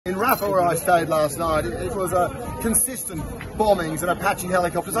In Rafah, where I stayed last night, it was a consistent bombings and Apache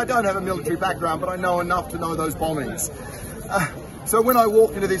helicopters. I don't have a military background, but I know enough to know those bombings. So when I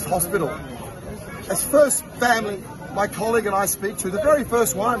walk into this hospital, as first family, my colleague and I speak to, the very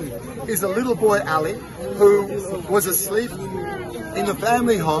first one is a little boy, Ali, who was asleep in the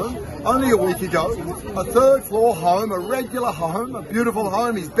family home only a week ago. A third floor home, a regular home, a beautiful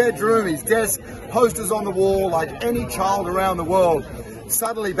home, his bedroom, his desk, posters on the wall like any child around the world.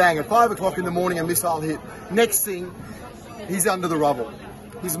 Suddenly, bang, at 5 o'clock in the morning, a missile hit. Next thing, he's under the rubble.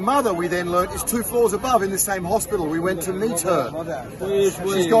 His mother, we then learnt, is 2 floors above in the same hospital. We went to meet her.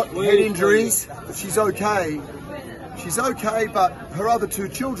 She's got head injuries, but she's okay. She's okay, but her other 2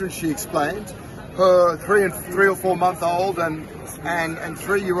 children, she explained, her 3 or 4 month old and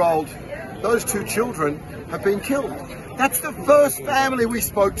 3-year-old, those 2 children have been killed. That's the first family we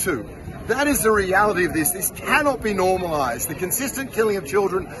spoke to. That is the reality of this. This cannot be normalised. The consistent killing of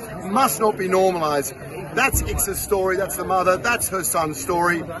children must not be normalised. That's Ixa's story, that's the mother, that's her son's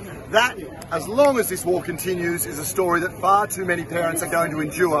story. That, as long as this war continues, is a story that far too many parents are going to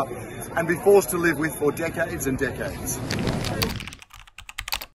endure and be forced to live with for decades and decades.